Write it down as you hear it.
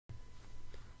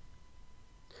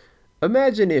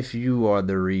Imagine if you are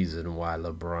the reason why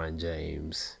LeBron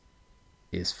James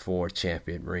is 4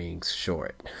 champion rings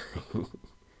short.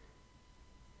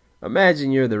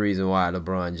 Imagine you're the reason why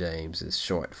LeBron James is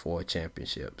short 4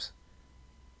 championships.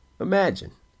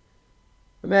 Imagine.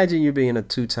 Imagine you being a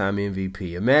 2-time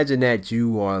MVP. Imagine that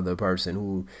you are the person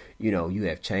who, you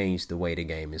have changed the way the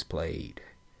game is played.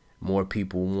 More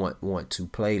people want to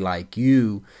play like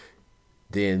you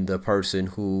than the person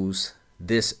who's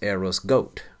this era's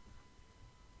GOAT.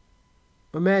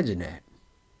 Imagine that.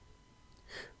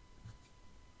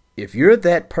 If you're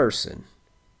that person,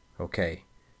 okay,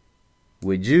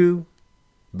 would you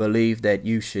believe that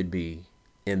you should be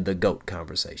in the GOAT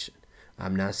conversation?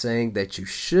 I'm not saying that you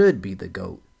should be the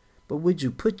GOAT, but would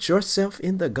you put yourself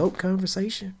in the GOAT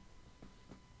conversation?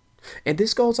 And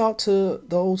this goes out to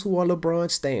those who are LeBron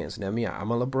stans. Now,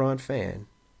 I'm a LeBron fan.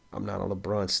 I'm not a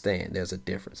LeBron stan. There's a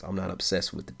difference. I'm not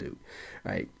obsessed with the dude,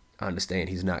 right? I understand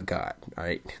he's not God, all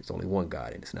right? There's only one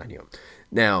God, and it's not him.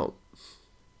 Now,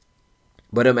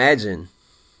 but imagine,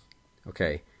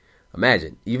 okay,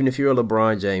 even if you're a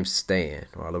LeBron James stan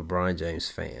or a LeBron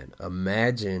James fan,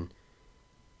 imagine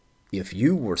if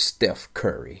you were Steph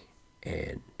Curry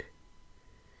and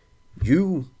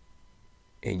you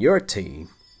and your team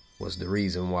was the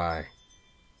reason why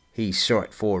he's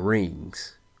short 4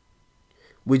 rings.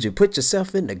 Would you put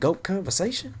yourself in the GOAT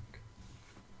conversation?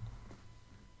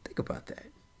 Think about that.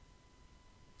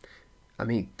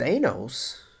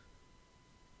 Thanos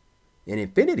in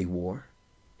Infinity War,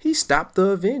 he stopped the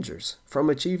Avengers from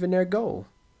achieving their goal.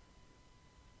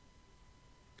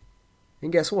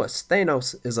 And guess what?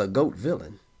 Thanos is a GOAT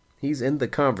villain. He's in the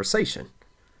conversation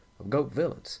of GOAT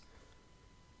villains.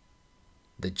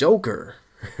 The Joker.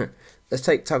 Let's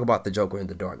talk about the Joker in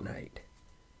The Dark Knight.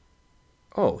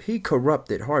 Oh, he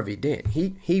corrupted Harvey Dent.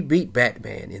 He beat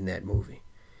Batman in that movie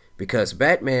because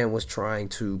Batman was trying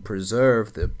to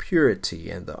preserve the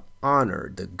purity and the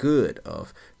honor, the good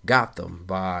of Gotham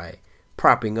by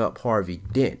propping up Harvey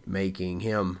Dent, making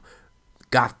him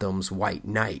Gotham's White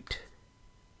Knight.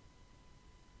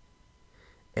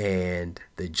 And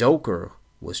the Joker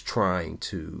was trying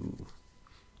to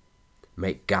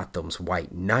make Gotham's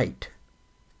White Knight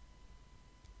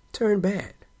turn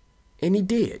bad. And he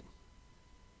did.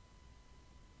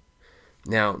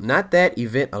 Now, not that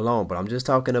event alone, but I'm just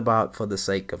talking about for the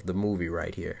sake of the movie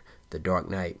right here, The Dark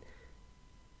Knight.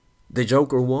 The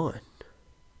Joker won.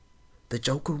 The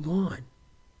Joker won.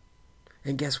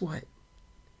 And guess what?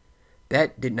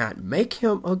 That did not make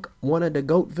him one of the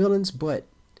GOAT villains, but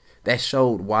that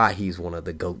showed why he's one of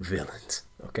the GOAT villains.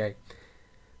 Okay?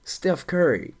 Steph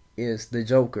Curry is the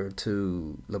Joker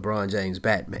to LeBron James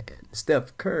Batman.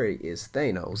 Steph Curry is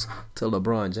Thanos to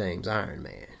LeBron James Iron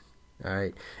Man. All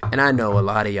right, and I know a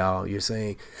lot of y'all, you're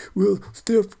saying, well,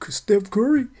 Steph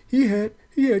Curry, he had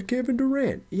Kevin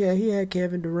Durant. Yeah, he had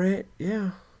Kevin Durant.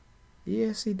 Yeah,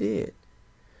 yes, he did.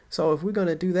 So if we're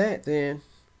gonna do that, then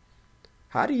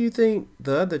how do you think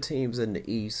the other teams in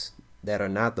the East that are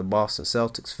not the Boston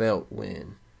Celtics felt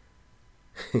when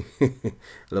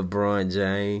LeBron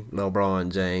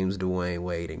James, Dwayne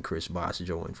Wade, and Chris Bosh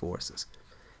joined forces?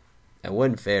 That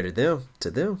wasn't fair to them.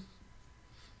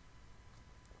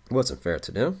 It wasn't fair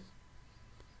to them.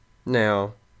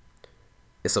 Now,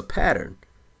 it's a pattern.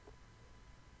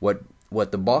 What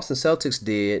the Boston Celtics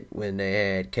did when they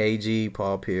had KG,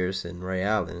 Paul Pierce, and Ray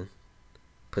Allen,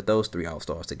 put those 3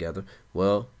 All-Stars together.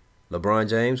 Well, LeBron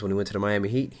James, when he went to the Miami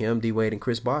Heat, him, D Wade, and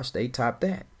Chris Bosh, they topped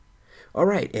that. All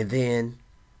right, and then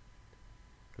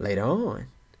later on,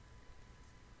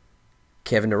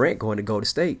 Kevin Durant going to Golden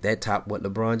State, that topped what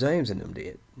LeBron James and them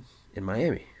did in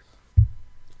Miami.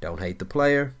 Don't hate the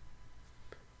player.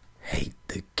 Hate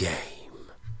the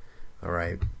game. All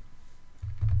right.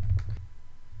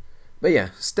 But yeah,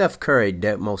 Steph Curry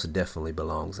most definitely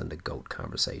belongs in the GOAT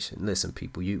conversation. Listen,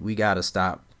 people, we got to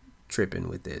stop tripping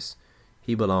with this.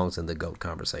 He belongs in the GOAT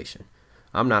conversation.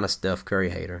 I'm not a Steph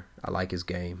Curry hater. I like his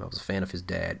game. I was a fan of his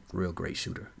dad. Real great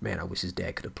shooter. Man, I wish his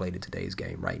dad could have played in today's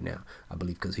game right now. I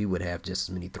believe because he would have just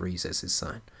as many threes as his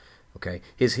son. Okay,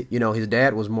 his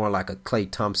dad was more like a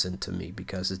Klay Thompson to me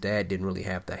because his dad didn't really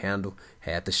have the handle,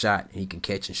 had the shot, and he can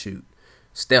catch and shoot.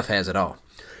 Steph has it all.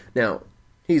 Now,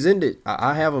 he's in the.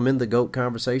 I have him in the GOAT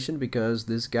conversation because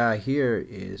this guy here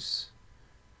is.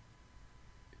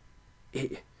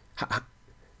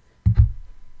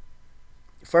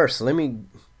 First, let me.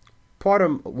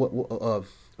 A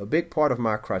big part of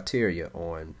my criteria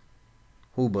on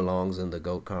who belongs in the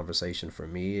GOAT conversation for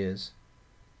me is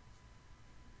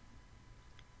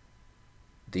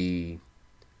the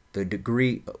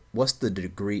degree. What's the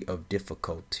degree of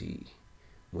difficulty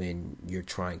when you're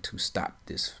trying to stop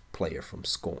this player from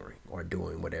scoring or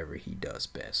doing whatever he does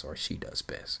best or she does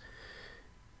best.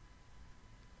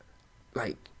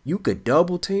 Like, you could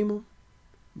double team him,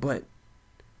 but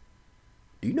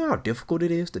do you know how difficult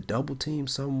it is to double team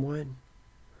someone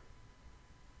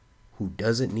who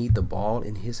doesn't need the ball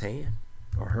in his hand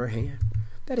or her hand?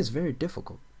 That is very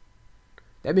difficult.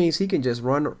 That means he can just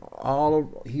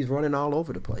he's running all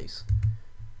over the place.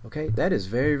 Okay? That is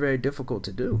very, very difficult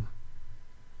to do.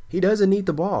 He doesn't need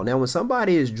the ball. Now, when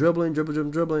somebody is dribbling,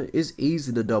 it's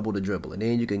easy to double the dribble, and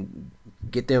then you can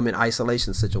get them in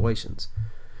isolation situations.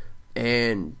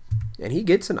 And he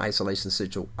gets in isolation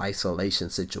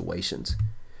situations,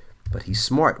 but he's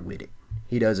smart with it.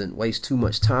 He doesn't waste too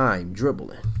much time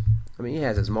dribbling. I mean, he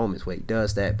has his moments where he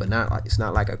does that, but it's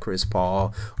not like a Chris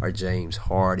Paul or James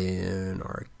Harden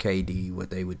or KD,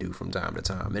 what they would do from time to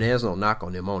time. And there's no knock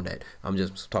on them on that. I'm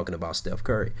just talking about Steph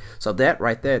Curry. So that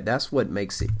right there, that's what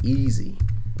makes it easy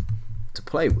to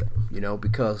play with him,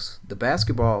 because the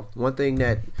basketball, one thing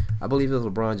that I believe it was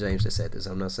LeBron James that said this.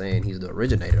 I'm not saying he's the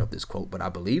originator of this quote, but I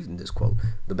believe in this quote.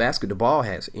 The basketball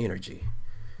has energy.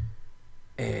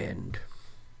 And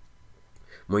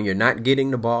when you're not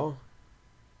getting the ball,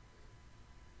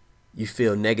 you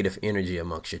feel negative energy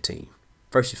amongst your team.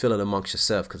 First, you feel it amongst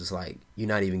yourself because it's like you're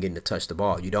not even getting to touch the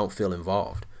ball. You don't feel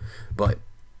involved. But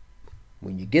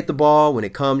when you get the ball, when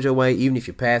it comes your way, even if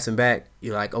you're passing back,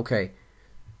 you're like, okay,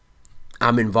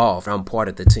 I'm involved. I'm part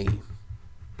of the team.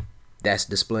 That's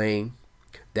displaying.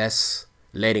 That's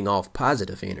letting off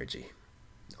positive energy.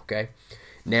 Okay?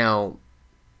 Now,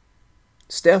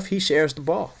 Steph, he shares the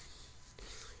ball.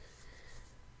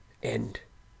 And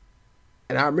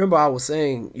I remember I was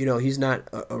saying, he's not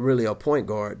really a point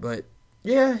guard, but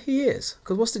yeah, he is.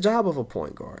 Because what's the job of a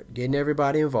point guard? Getting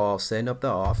everybody involved, setting up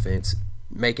the offense,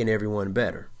 making everyone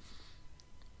better.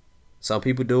 Some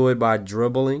people do it by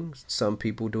dribbling. Some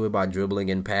people do it by dribbling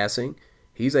and passing.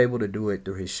 He's able to do it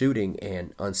through his shooting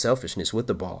and unselfishness with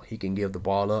the ball. He can give the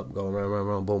ball up, go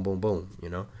run, boom, boom,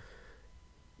 boom,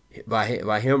 By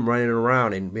him running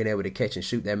around and being able to catch and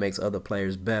shoot, that makes other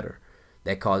players better.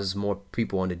 That causes more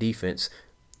people on the defense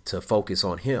to focus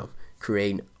on him,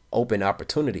 creating open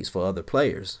opportunities for other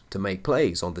players to make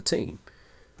plays on the team.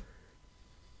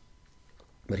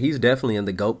 But he's definitely in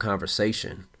the GOAT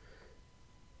conversation.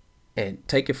 And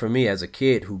take it from me as a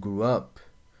kid who grew up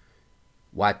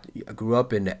in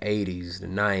the 80s, the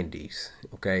 90s,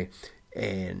 okay,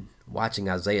 and watching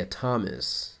Isaiah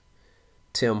Thomas,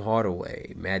 Tim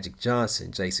Hardaway, Magic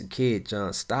Johnson, Jason Kidd,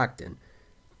 John Stockton.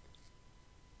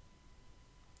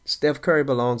 Steph Curry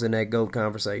belongs in that GOAT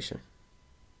conversation.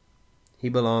 He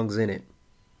belongs in it.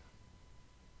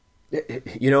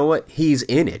 You know what? He's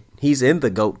in it. He's in the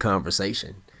GOAT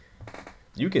conversation.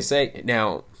 You can say,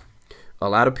 now, a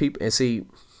lot of people, and see,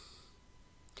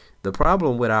 the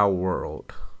problem with our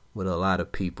world, with a lot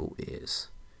of people is,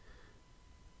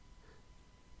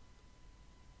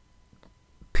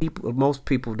 most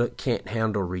people can't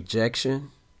handle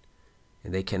rejection,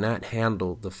 and they cannot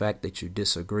handle the fact that you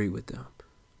disagree with them.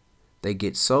 They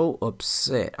get so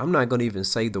upset. I'm not going to even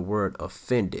say the word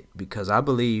offended, because I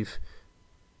believe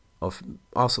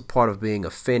also part of being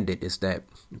offended is that,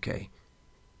 okay,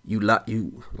 you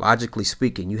logically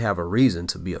speaking, you have a reason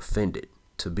to be offended,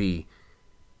 to be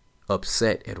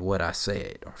upset at what I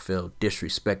said or feel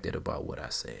disrespected about what I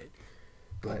said.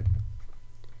 But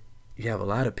you have a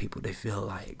lot of people, they feel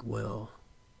like, well,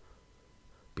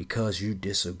 because you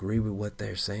disagree with what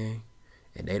they're saying,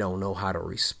 and they don't know how to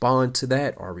respond to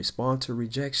that or respond to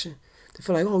rejection, they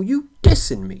feel like, oh, you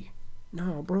dissing me.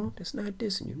 No, bro, that's not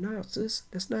dissing you. No, sis,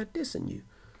 that's not dissing you.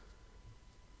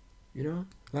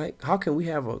 Like, how can we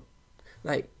have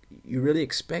you really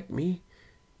expect me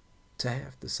to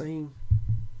have the same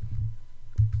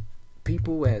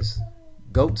people as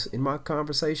GOATs in my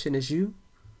conversation as you?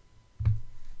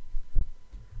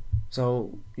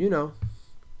 So,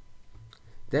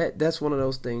 that's one of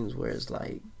those things where it's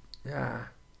like, and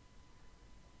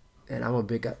I'm a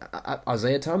big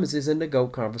Isaiah Thomas is in the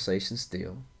GOAT conversation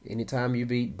still. Anytime you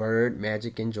beat Bird,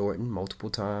 Magic, and Jordan multiple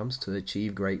times to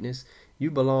achieve greatness,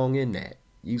 you belong in that.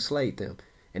 You slayed them.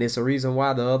 And it's a reason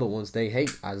why the other ones, they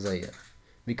hate Isaiah,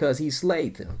 because he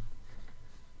slayed them.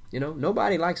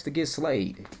 Nobody likes to get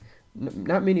slayed.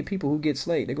 Not many people who get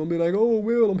slayed. They're going to be like, oh,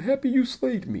 well, I'm happy you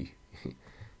slayed me.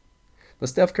 But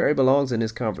Steph Curry belongs in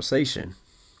this conversation.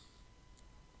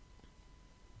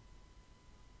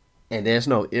 And there's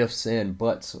no ifs and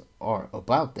buts or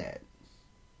about that.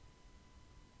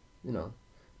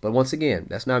 But once again,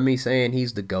 that's not me saying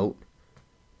he's the GOAT.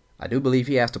 I do believe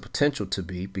he has the potential to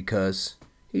be, because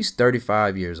he's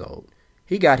 35 years old.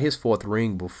 He got his fourth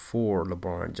ring before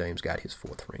LeBron James got his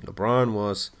fourth ring. I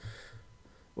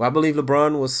believe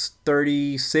LeBron was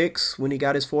 36 when he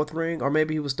got his fourth ring, or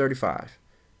maybe he was 35.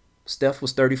 Steph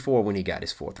was 34 when he got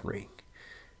his fourth ring.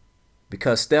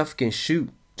 Because Steph can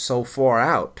shoot so far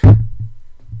out,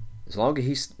 as long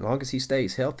as he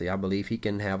stays healthy, I believe he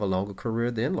can have a longer career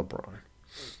than LeBron.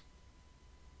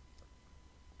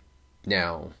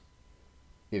 Now,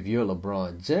 if you're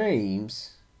LeBron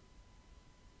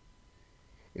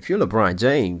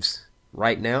James,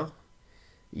 right now,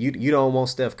 you don't want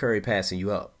Steph Curry passing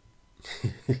you up.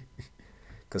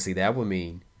 Because, see, that would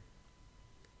mean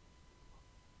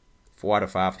 4 out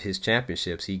of 5 of his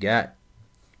championships he got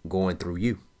going through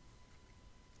you.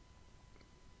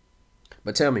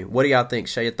 But tell me, what do y'all think?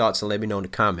 Share your thoughts and let me know in the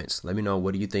comments. Let me know,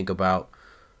 what do you think about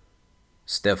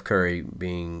Steph Curry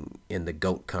being in the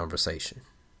GOAT conversation?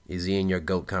 Is he in your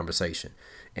GOAT conversation?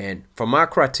 And for my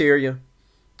criteria,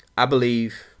 I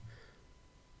believe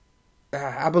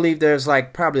there's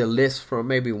like probably a list from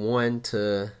maybe 1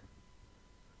 to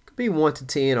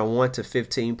 10 or 1 to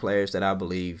 15 players that I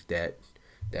believe that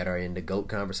are in the GOAT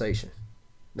conversation.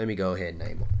 Let me go ahead and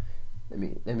name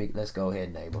them. Let's go ahead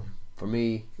and name them. For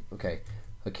me, okay,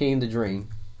 Hakeem the Dream,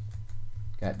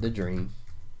 got the Dream.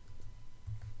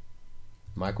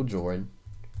 Michael Jordan,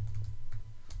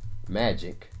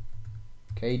 Magic,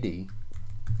 KD,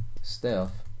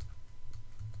 Steph,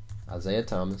 Isaiah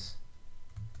Thomas,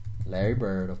 Larry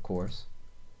Bird, of course,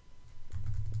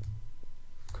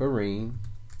 Kareem,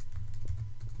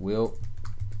 Wilt,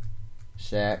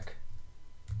 Shaq,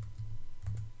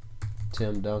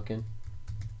 Tim Duncan,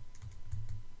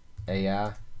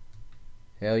 AI.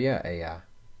 Hell yeah, AI.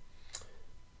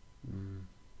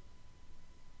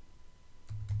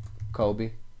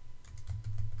 Kobe.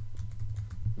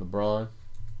 LeBron.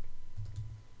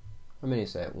 How many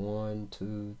is that? 1,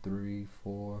 2, 3,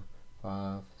 4,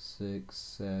 5, 6,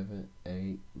 7,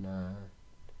 8, 9,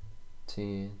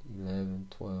 10, 11,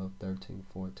 12, 13,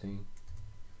 14.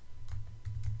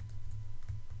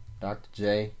 Dr.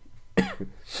 J.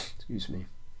 Excuse me.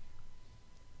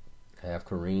 I have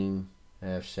Kareem. I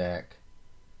have Shaq.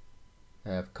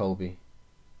 I have Kobe.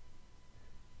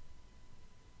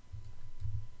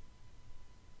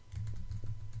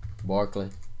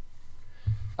 Barkley.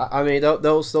 I mean,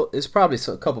 those it's probably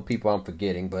a couple people I'm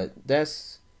forgetting, but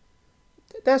that's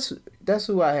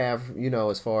who I have,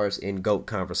 as far as in GOAT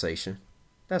conversation.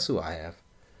 That's who I have.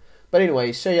 But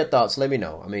anyway, share your thoughts. Let me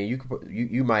know. I mean,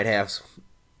 you might have,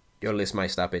 your list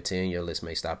might stop at 10. Your list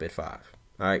may stop at 5.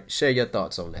 All right, share your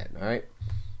thoughts on that. All right.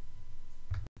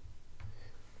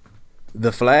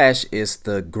 The Flash is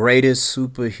the greatest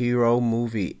superhero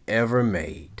movie ever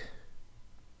made.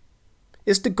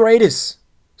 It's the greatest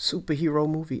superhero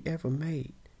movie ever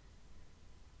made.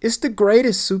 It's the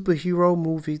greatest superhero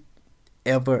movie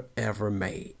ever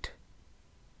made.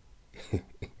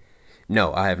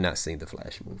 No, I have not seen the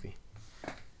Flash movie.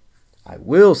 I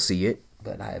will see it,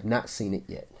 but I have not seen it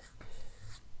yet.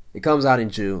 It comes out in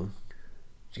June.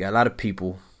 You got a lot of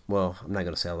people. Well, I'm not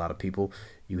going to say a lot of people.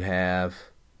 You have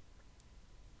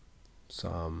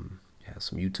some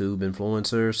YouTube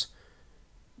influencers.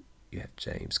 You have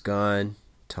James Gunn,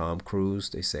 Tom Cruise.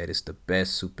 They said it's the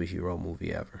best superhero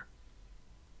movie ever.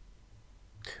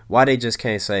 Why they just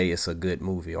can't say it's a good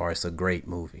movie, or it's a great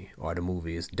movie, or the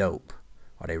movie is dope,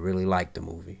 or they really like the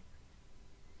movie?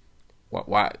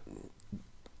 Why?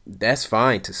 That's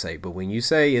fine to say, but when you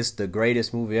say it's the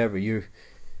greatest movie ever, you're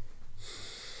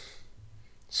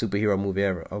superhero movie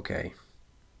ever. Okay.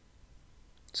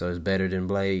 So it's better than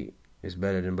Blade. It's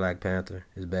better than Black Panther.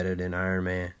 It's better than Iron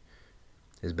Man.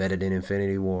 It's better than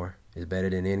Infinity War. It's better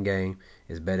than Endgame.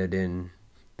 It's better than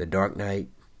The Dark Knight.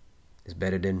 It's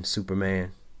better than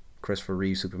Superman. Christopher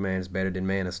Reeve Superman is better than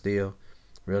Man of Steel.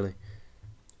 Really?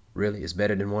 Really? It's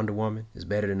better than Wonder Woman. It's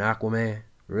better than Aquaman.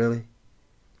 Really?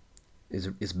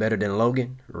 It's better than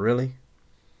Logan. Really?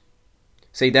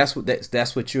 See, that's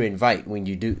what you invite when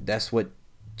you do. That's what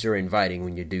you're inviting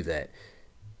when you do that.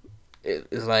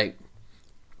 It's like,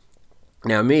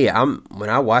 now me, when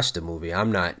I watch the movie,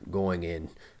 I'm not going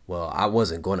in. Well, I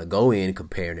wasn't going to go in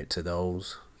comparing it to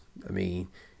those. I mean,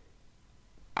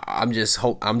 I'm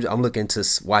looking to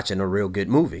watching a real good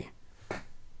movie.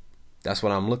 That's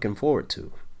what I'm looking forward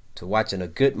to watching a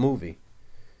good movie.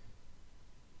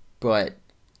 But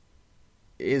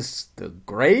it's the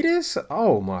greatest?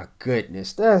 Oh my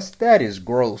goodness, that is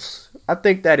gross. I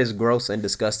think that is gross and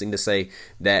disgusting to say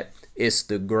that it's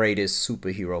the greatest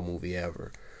superhero movie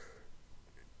ever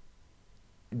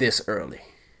this early.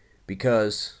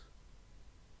 Because,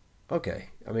 okay,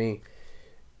 I mean,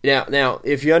 now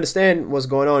if you understand what's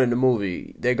going on in the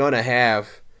movie, they're gonna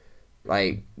have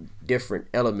like different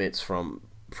elements from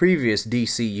previous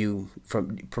DCU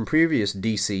from previous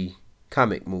DC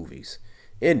comic movies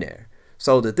in there.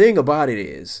 So the thing about it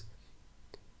is,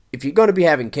 if you're going to be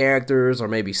having characters or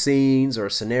maybe scenes or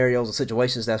scenarios or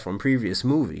situations that's from previous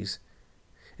movies,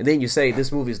 and then you say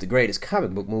this movie is the greatest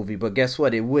comic book movie, but guess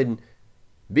what? It wouldn't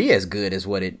be as good as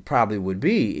what it probably would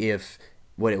be if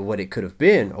what it could have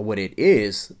been or what it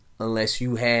is, unless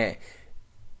you had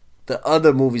the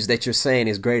other movies that you're saying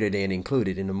is greater than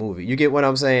included in the movie. You get what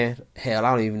I'm saying? Hell,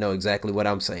 I don't even know exactly what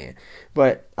I'm saying,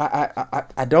 but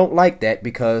I don't like that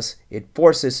because it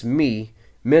forces me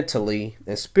mentally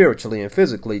and spiritually and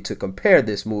physically to compare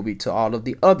this movie to all of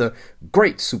the other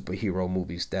great superhero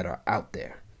movies that are out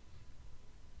there.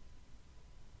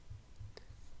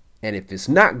 And if it's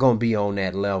not going to be on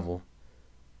that level,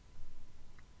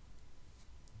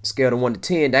 scale of 1 to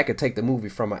 10, that could take the movie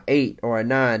from an 8 or a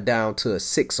 9 down to a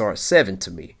 6 or a 7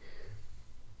 to me.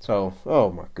 So,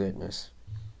 oh my goodness.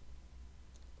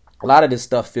 A lot of this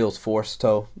stuff feels forced,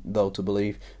 though, to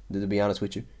believe, to be honest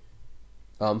with you.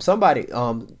 One of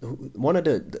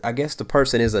the, I guess the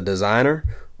person is a designer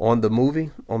on the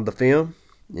movie, on the film,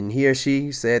 and he or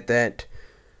she said that,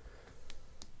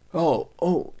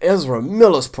 Ezra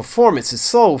Miller's performance is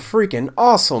so freaking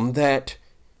awesome that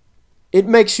it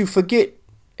makes you forget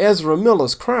Ezra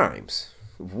Miller's crimes.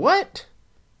 What?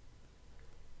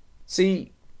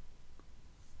 See,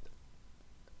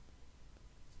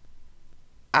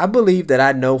 I believe that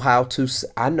I know how to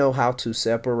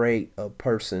separate a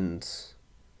person's,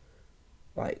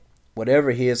 like,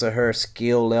 whatever his or her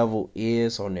skill level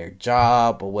is on their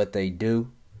job or what they do.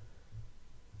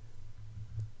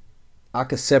 I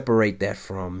could separate that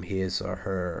from his or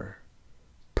her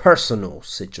personal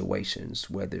situations,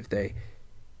 whether if they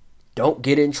don't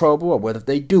get in trouble or whether if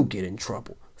they do get in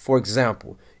trouble. For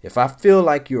example, if I feel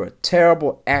like you're a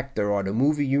terrible actor or the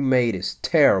movie you made is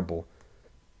terrible,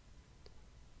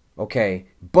 okay,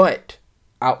 but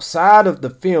outside of the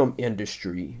film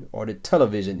industry or the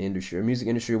television industry or music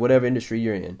industry or whatever industry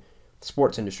you're in,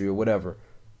 sports industry or whatever,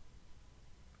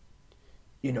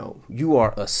 you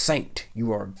are a saint.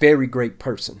 You are a very great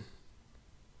person.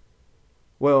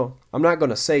 Well, I'm not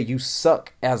going to say you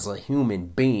suck as a human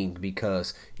being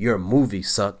because your movie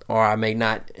sucked or I may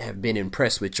not have been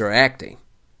impressed with your acting.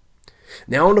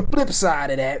 Now, on the flip side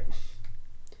of that,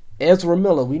 Ezra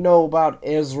Miller, we know about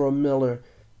Ezra Miller.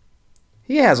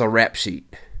 He has a rap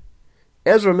sheet.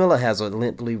 Ezra Miller has a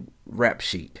lengthy rap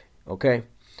sheet, okay?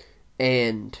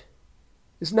 And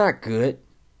it's not good.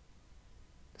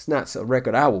 It's not a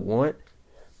record I would want.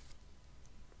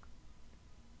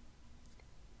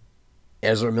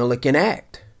 Ezra Miller can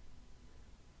act.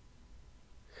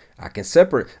 I can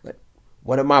separate.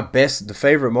 One of my the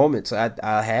favorite moments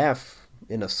I have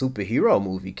in a superhero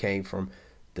movie came from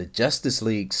the Justice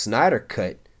League Snyder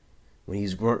cut when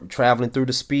he's traveling through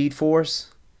the Speed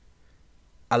Force.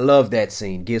 I love that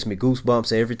scene. Gives me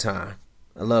goosebumps every time.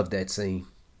 I love that scene.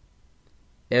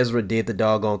 Ezra did the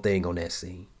doggone thing on that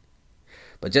scene.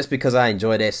 But just because I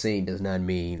enjoy that scene does not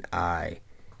mean I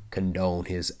condone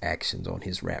his actions on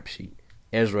his rap sheet.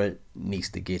 Ezra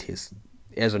got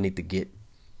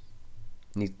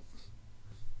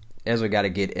to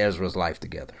get Ezra's life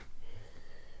together.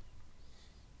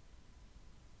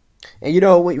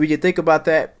 And when you think about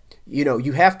that,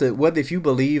 you have to, whether if you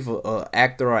believe an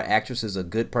actor or actress is a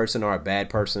good person or a bad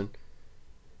person,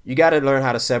 you got to learn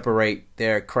how to separate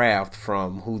their craft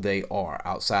from who they are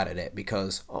outside of that,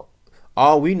 because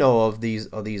all we know of these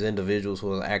individuals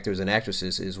who are actors and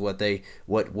actresses is what they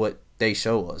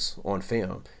show us on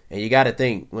film. And you got to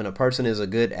think, when a person is a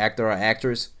good actor or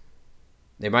actress,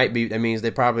 that means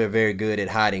they probably are very good at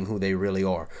hiding who they really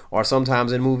are. Or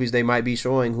sometimes in movies they might be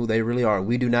showing who they really are.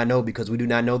 We do not know because we do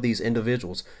not know these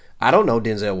individuals. I don't know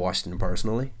Denzel Washington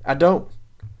personally. I don't.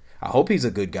 I hope he's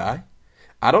a good guy.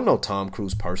 I don't know Tom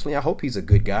Cruise personally. I hope he's a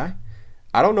good guy.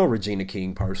 I don't know Regina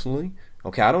King personally.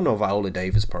 Okay, I don't know Viola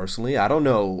Davis personally. I don't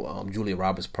know Julia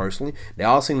Roberts personally. They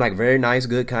all seem like very nice,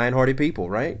 good, kind-hearted people,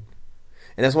 right?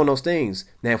 And that's one of those things.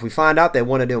 Now, if we find out that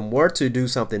one of them were to do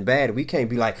something bad, we can't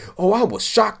be like, oh, I was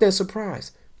shocked and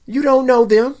surprised. You don't know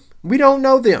them. We don't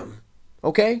know them.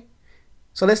 Okay?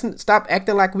 So let's stop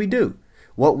acting like we do.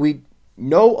 What we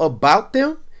know about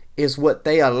them is what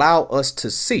they allow us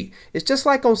to see. It's just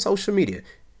like on social media.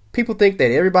 People think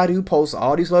that everybody who posts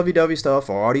all these lovey-dovey stuff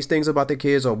or all these things about their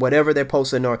kids or whatever they're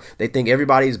posting, or they think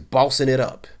everybody's bossing it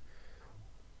up.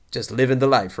 Just living the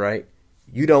life, right?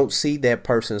 You don't see that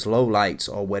person's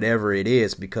lowlights or whatever it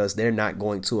is because they're not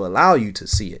going to allow you to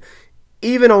see it.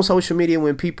 Even on social media,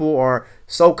 when people are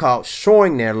so-called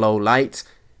showing their lowlights,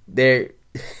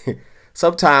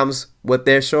 Sometimes what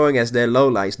they're showing as their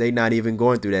lowlights, they're not even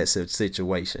going through that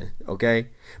situation, okay?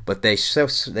 But they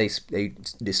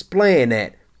displaying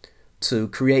that to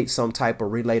create some type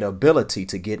of relatability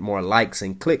to get more likes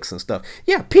and clicks and stuff.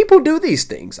 Yeah, people do these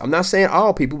things. I'm not saying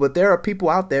all people, but there are people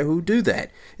out there who do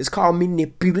that. It's called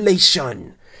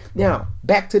manipulation. Now,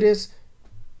 back to this.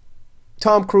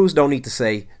 Tom Cruise don't need to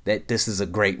say that this is a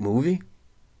great movie.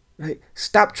 Right?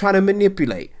 Stop trying to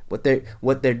manipulate. What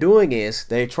they're doing is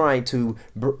they're trying to.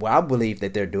 What I believe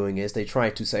that they're doing is they're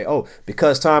trying to say, oh,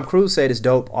 because Tom Cruise said it's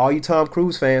dope, all you Tom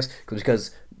Cruise fans,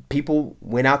 because people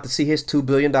went out to see his $2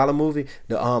 billion movie,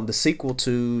 the sequel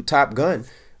to Top Gun.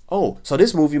 Oh, so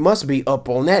this movie must be up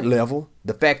on that level.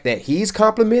 The fact that he's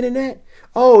complimenting that,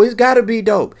 oh, it's got to be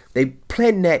dope. They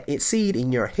planting that seed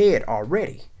in your head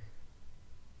already.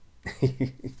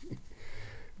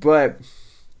 But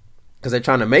because they're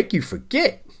trying to make you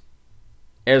forget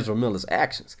Ezra Miller's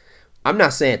actions. I'm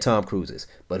not saying Tom Cruise is,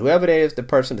 but whoever that is, the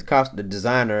person, the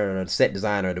designer or the set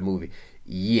designer of the movie,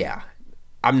 yeah.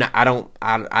 I know,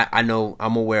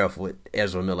 I'm aware of what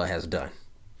Ezra Miller has done.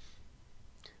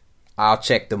 I'll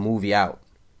check the movie out.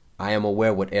 I am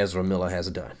aware what Ezra Miller has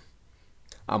done.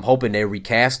 I'm hoping they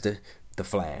recast the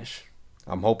Flash.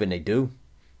 I'm hoping they do.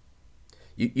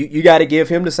 You got to give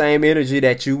him the same energy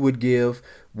that you would give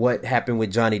what happened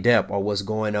with Johnny Depp or what's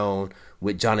going on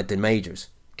with Jonathan Majors.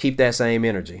 Keep that same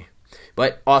energy.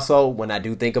 But also, when I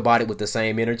do think about it with the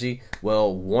same energy,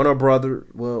 well, Warner Brother,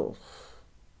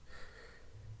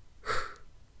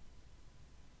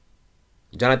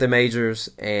 Jonathan Majors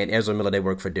and Ezra Miller, they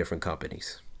work for different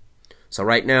companies. So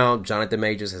right now, Jonathan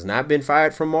Majors has not been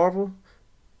fired from Marvel,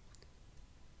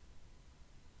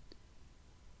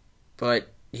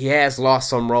 but he has lost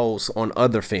some roles on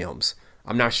other films.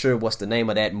 I'm not sure what's the name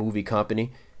of that movie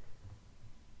company.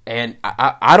 And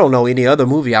I don't know any other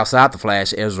movie outside The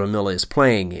Flash Ezra Miller is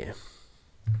playing in.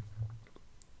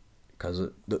 Because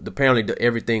apparently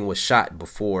everything was shot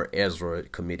before Ezra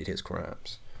committed his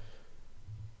crimes.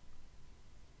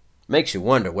 Makes you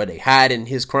wonder, were they hiding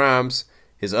his crimes,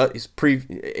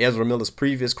 Ezra Miller's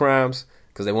previous crimes,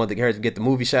 because they wanted her to get the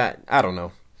movie shot? I don't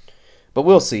know. But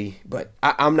we'll see. But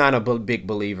I'm not a big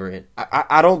believer in...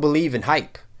 I don't believe in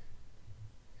hype.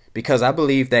 Because I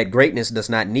believe that greatness does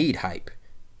not need hype.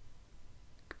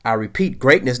 I repeat,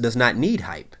 greatness does not need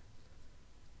hype.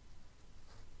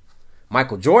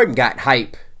 Michael Jordan got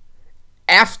hype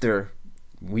after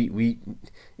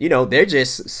they're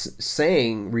just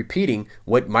repeating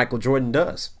what Michael Jordan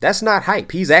does. That's not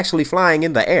hype. He's actually flying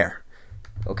in the air.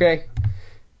 Okay?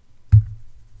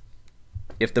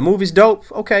 If the movie's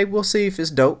dope, okay, we'll see if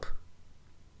it's dope.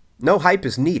 No hype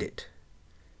is needed.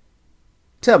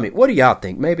 Tell me, what do y'all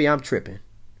think? Maybe I'm tripping.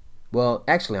 Well,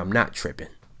 actually, I'm not tripping.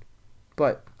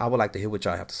 But I would like to hear what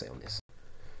y'all have to say on this.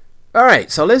 All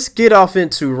right, so let's get off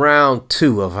into round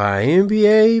 2 of our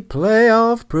NBA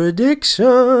playoff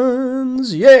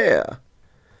predictions. Yeah.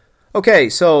 Okay,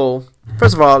 so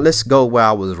first of all, let's go where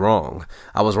I was wrong.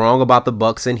 I was wrong about the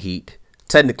Bucks and Heat.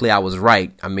 Technically, I was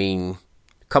right. I mean,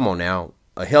 come on now.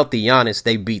 A healthy Giannis,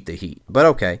 they beat the Heat. But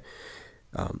okay.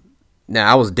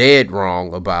 Now, I was dead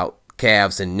wrong about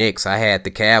Cavs and Knicks. I had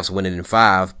the Cavs winning in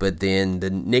 5, but then the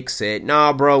Knicks said,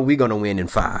 nah, bro, we're going to win in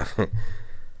 5.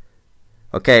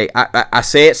 Okay, I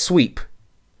said sweep.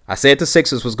 I said the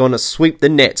Sixers was going to sweep the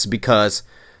Nets because,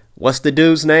 what's the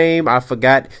dude's name? I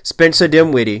forgot. Spencer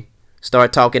Dinwiddie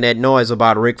started talking that noise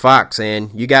about Rick Fox,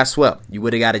 and you got swept. You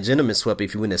would have got a gentleman swept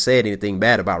if you wouldn't have said anything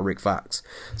bad about Rick Fox.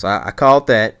 So I called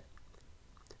that.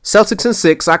 Celtics in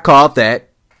 6, I called that.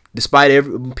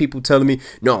 Despite people telling me,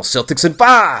 no, Celtics in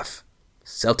 5.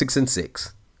 Celtics in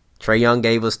 6. Trae Young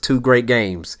gave us 2 great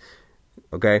games.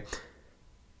 Okay.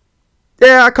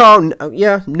 Yeah, I called,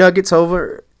 Nuggets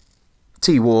over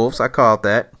T-Wolves. I called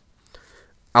that.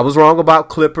 I was wrong about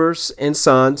Clippers and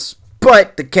Suns,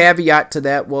 but the caveat to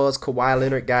that was Kawhi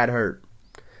Leonard got hurt.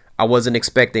 I wasn't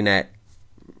expecting that.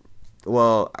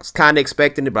 Well, I was kind of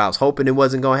expecting it, but I was hoping it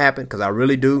wasn't going to happen because I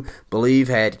really do believe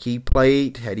had he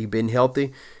played, had he been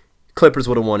healthy, Clippers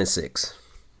would have won in 6.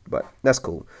 But that's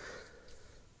cool.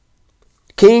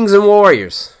 Kings and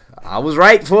Warriors. I was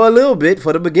right for a little bit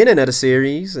for the beginning of the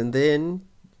series, and then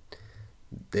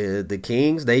the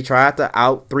Kings, they tried to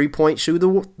out 3-point shoot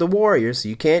the Warriors.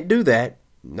 You can't do that.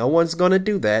 No one's going to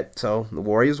do that. So the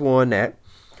Warriors won that.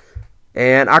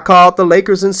 And I called the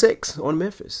Lakers in 6 on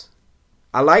Memphis.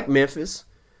 I like Memphis,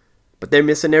 but they're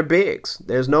missing their bigs.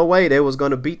 There's no way they was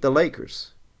going to beat the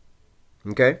Lakers.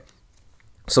 Okay?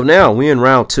 So now we're in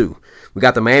round 2. We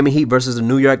got the Miami Heat versus the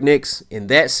New York Knicks. In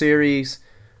that series,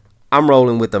 I'm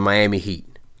rolling with the Miami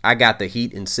Heat. I got the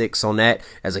Heat in 6 on that.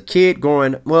 As a kid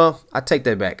growing, well, I take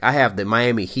that back. I have the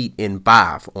Miami Heat in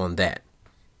 5 on that.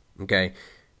 Okay.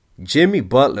 Jimmy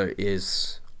Butler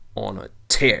is on a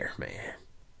tear, man.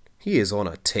 He is on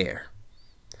a tear.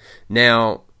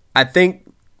 Now, I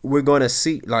think we're going to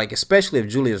see, like, especially if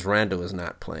Julius Randle is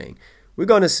not playing, we're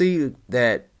going to see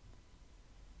that,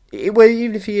 well,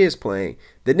 even if he is playing,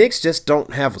 the Knicks just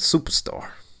don't have a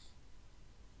superstar.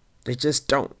 They just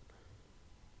don't.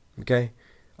 Okay?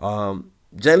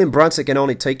 Jalen Brunson can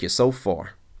only take you so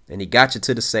far, and he got you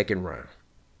to the second round.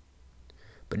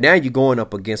 But now you're going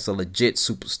up against a legit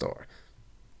superstar.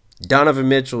 Donovan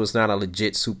Mitchell is not a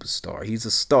legit superstar. He's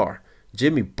a star.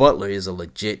 Jimmy Butler is a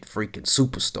legit freaking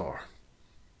superstar.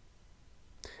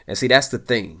 And see, that's the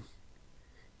thing.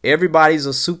 Everybody's a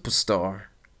superstar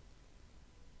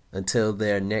until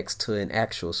they're next to an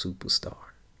actual superstar.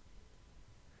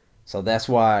 So that's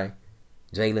why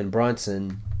Jalen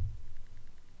Brunson,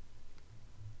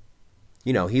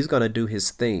 he's going to do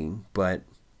his thing, but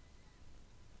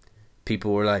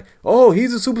people were like, "Oh,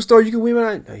 he's a superstar. You can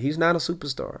win." He's not a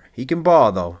superstar. He can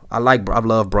ball though. I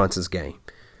love Brunson's game.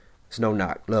 It's no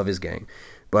knock. Love his game.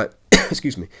 But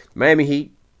excuse me, Miami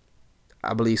Heat.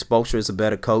 I believe Spoelstra is a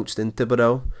better coach than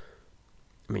Thibodeau.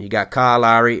 I mean, you got Kyle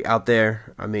Lowry out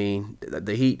there. I mean,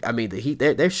 the Heat.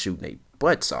 They're shooting their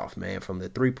butts off, man, from the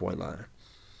 3-point line.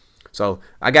 So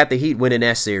I got the Heat winning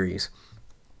that series.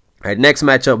 All right, next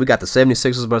matchup, we got the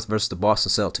 76ers versus the Boston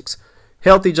Celtics.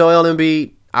 Healthy Joel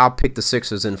Embiid, I'll pick the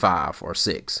Sixers in 5 or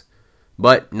 6.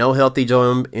 But no healthy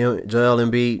Joel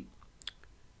Embiid.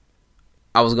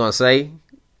 I was going to say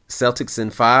Celtics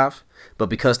in 5. But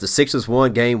because the Sixers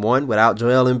won game 1 without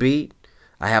Joel Embiid,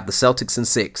 I have the Celtics in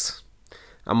 6.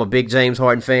 I'm a big James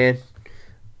Harden fan.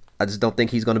 I just don't think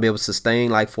he's going to be able to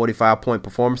sustain like 45-point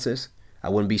performances. I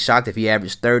wouldn't be shocked if he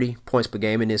averaged 30 points per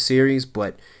game in this series.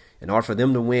 But in order for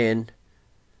them to win,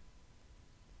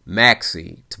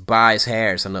 Maxey, Tobias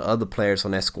Harris, and the other players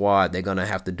on that squad, they're gonna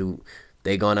have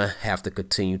to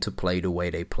continue to play the way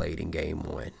they played in game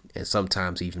 1, and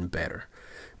sometimes even better.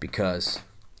 Because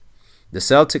the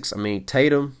Celtics,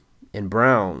 Tatum and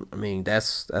Brown,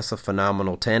 that's a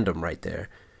phenomenal tandem right there.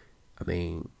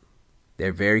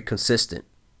 They're very consistent,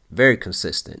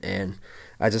 and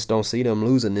I just don't see them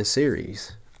losing this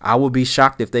series. I would be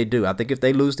shocked if they do. I think if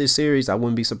they lose this series, I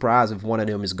wouldn't be surprised if one of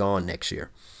them is gone next year.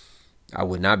 I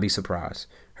would not be surprised.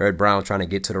 Heard Brown trying to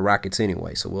get to the Rockets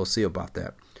anyway, so we'll see about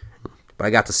that. But I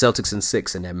got the Celtics in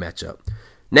 6 in that matchup.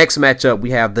 Next matchup,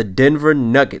 we have the Denver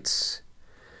Nuggets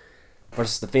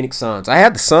versus the Phoenix Suns. I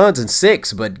had the Suns in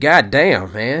 6, but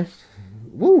goddamn, man.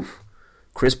 Woo.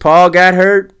 Chris Paul got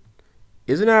hurt.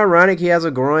 Isn't it ironic he has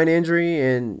a groin injury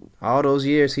and all those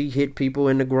years he hit people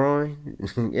in the groin?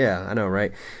 Yeah, I know,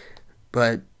 right?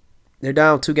 But they're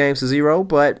down 2-0,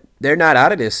 but they're not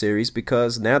out of this series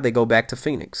because now they go back to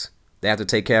Phoenix. They have to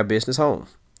take care of business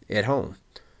at home.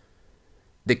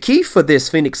 The key for this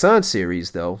Phoenix Suns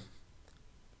series, though,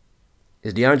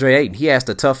 is DeAndre Ayton. He has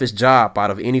the toughest job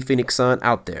out of any Phoenix Sun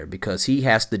out there because he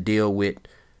has to deal with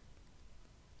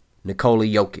Nikola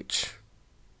Jokic.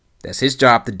 That's his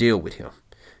job to deal with him.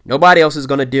 Nobody else is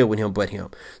going to deal with him but him.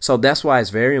 So that's why it's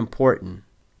very important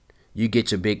you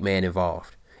get your big man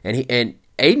involved. And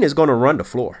Ayton is going to run the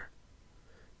floor.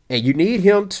 And you need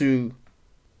him to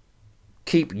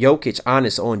keep Jokic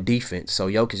honest on defense so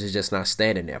Jokic is just not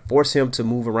standing there. Force him to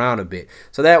move around a bit.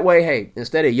 So that way, hey,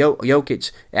 instead of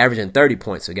Jokic averaging 30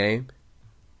 points a game,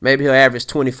 maybe he'll average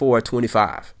 24 or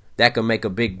 25. That can make a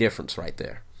big difference right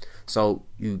there. So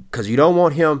because you don't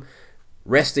want him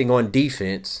resting on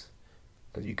defense,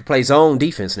 because you can play zone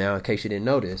defense now, in case you didn't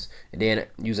know this, and then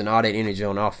using all that energy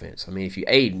on offense. If you're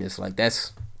Aiden, it's like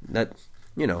that's not,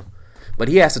 But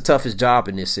he has the toughest job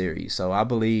in this series. So I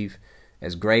believe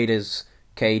as great as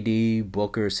KD,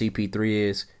 Booker, CP3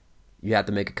 is, you have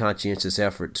to make a conscientious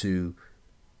effort to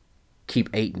keep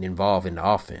Ayton involved in the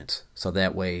offense. So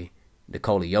that way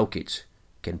Nikola Jokic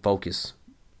can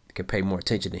pay more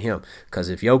attention to him. Because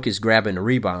if Jokic's grabbing the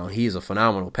rebound, he's a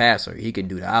phenomenal passer. He can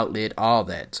do the outlet, all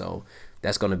that. So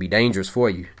that's going to be dangerous for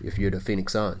you if you're the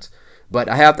Phoenix Suns. But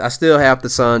I still have the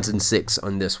Suns in 6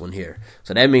 on this one here.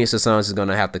 So that means the Suns is going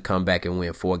to have to come back and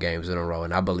win 4 games in a row.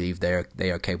 And I believe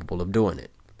they are capable of doing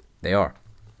it. They are.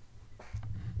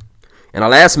 And our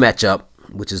last matchup,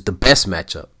 which is the best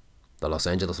matchup, the Los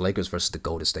Angeles Lakers versus the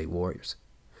Golden State Warriors.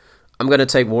 I'm going to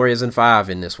take Warriors in 5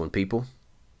 in this one, people.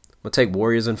 I'm going to take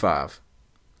Warriors in 5.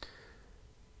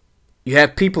 You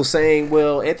have people saying,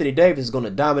 well, Anthony Davis is going to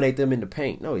dominate them in the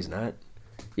paint. No, he's not.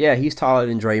 Yeah, he's taller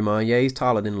than Draymond. Yeah, he's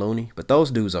taller than Looney. But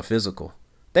those dudes are physical.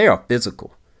 They are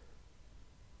physical.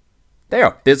 They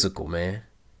are physical, man.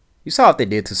 You saw what they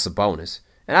did to Sabonis.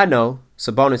 And I know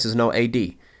Sabonis is no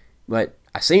AD, but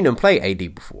I seen him play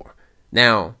AD before.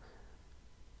 Now,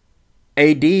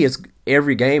 AD is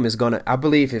every game is gonna. I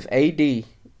believe if AD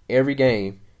every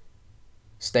game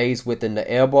stays within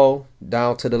the elbow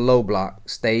down to the low block,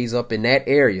 stays up in that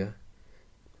area,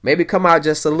 maybe come out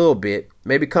just a little bit,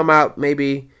 maybe come out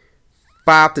maybe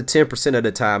 5 to 10% of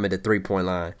the time at the 3-point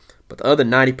line, but the other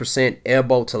 90%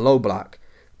 elbow to low block,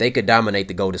 they could dominate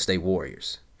the Golden State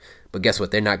Warriors. But guess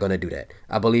what? They're not going to do that.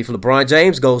 I believe LeBron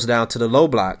James goes down to the low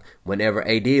block whenever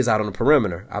AD is out on the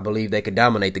perimeter. I believe they could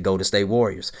dominate the Golden State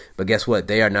Warriors. But guess what?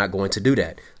 They are not going to do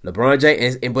that. LeBron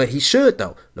James, but he should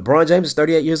though. LeBron James is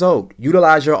 38 years old.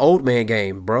 Utilize your old man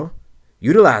game, bro.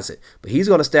 Utilize it. But he's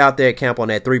going to stay out there at camp on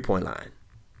that 3-point line.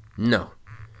 No.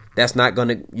 That's not going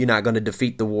to, you're not going to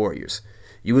defeat the Warriors.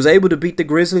 You was able to beat the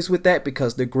Grizzlies with that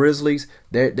because the Grizzlies,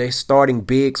 they're starting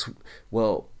bigs.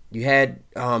 Well, you had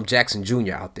Jackson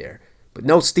Jr. out there. But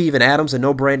no Steven Adams and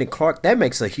no Brandon Clark. That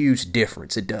makes a huge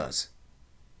difference. It does.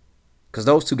 Because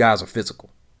those two guys are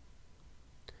physical.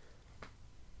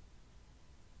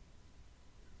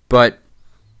 But,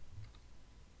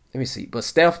 let me see. But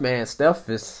Steph,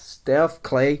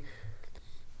 Clay.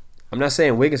 I'm not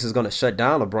saying Wiggins is going to shut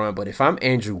down LeBron. But if I'm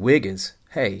Andrew Wiggins,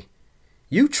 hey,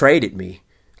 you traded me.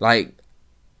 Like,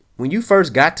 when you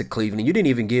first got to Cleveland, you didn't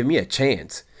even give me a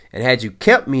chance. And had you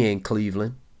kept me in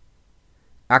Cleveland,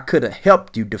 I could have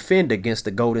helped you defend against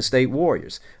the Golden State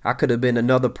Warriors. I could have been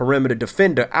another perimeter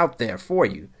defender out there for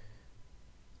you.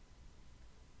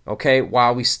 Okay,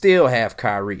 while we still have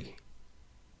Kyrie.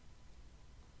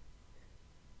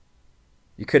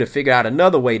 You could have figured out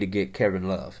another way to get Kevin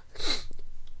Love.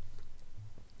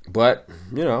 But,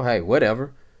 hey,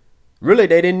 whatever. Really,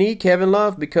 they didn't need Kevin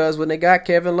Love because when they got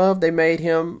Kevin Love, they made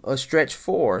him a stretch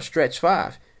 4, a stretch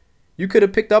 5. You could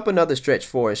have picked up another stretch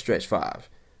 4 and stretch 5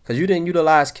 because you didn't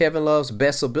utilize Kevin Love's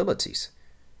best abilities.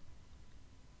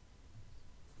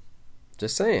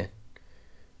 Just saying.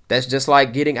 That's just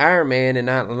like getting Iron Man and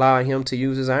not allowing him to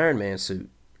use his Iron Man suit.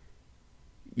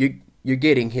 You're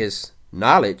getting his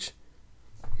knowledge,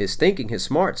 his thinking, his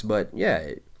smarts, but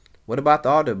yeah, what about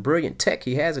all the brilliant tech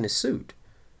he has in his suit?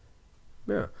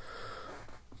 Yeah.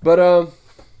 But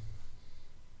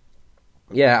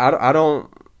yeah, I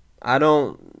don't,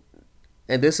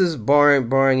 and this is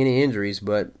barring any injuries,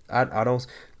 but I don't,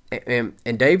 and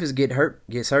Davis gets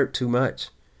hurt too much.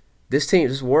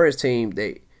 This Warriors team,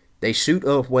 they shoot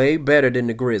up way better than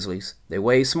the Grizzlies. They're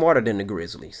way smarter than the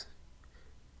Grizzlies.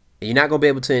 And you're not gonna be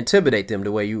able to intimidate them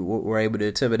the way you were able to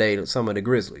intimidate some of the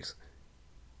Grizzlies.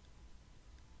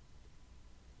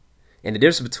 And the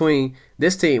difference between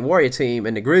this team, Warrior team,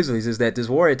 and the Grizzlies is that this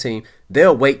Warrior team,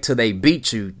 they'll wait till they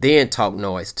beat you, then talk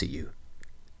noise to you.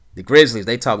 The Grizzlies,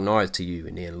 they talk noise to you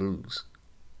and then lose.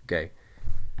 Okay?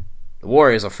 The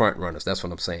Warriors are front runners, that's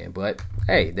what I'm saying. But,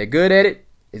 hey, they're good at it.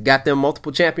 It's got them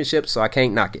multiple championships, so I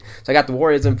can't knock it. So I got the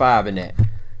Warriors in 5 in that.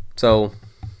 So,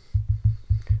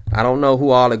 I don't know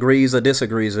who all agrees or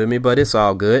disagrees with me, but it's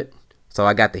all good. So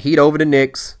I got the Heat over the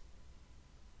Knicks.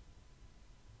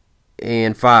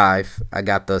 In 5, I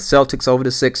got the Celtics over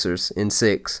the Sixers in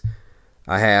 6.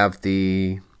 I have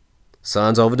the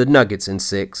Suns over the Nuggets in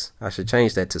 6. I should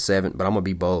change that to 7, but I'm going to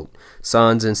be bold.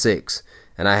 Suns in 6.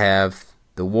 And I have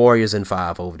the Warriors in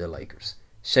 5 over the Lakers.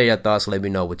 Share your thoughts. Let me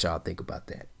know what y'all think about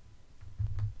that.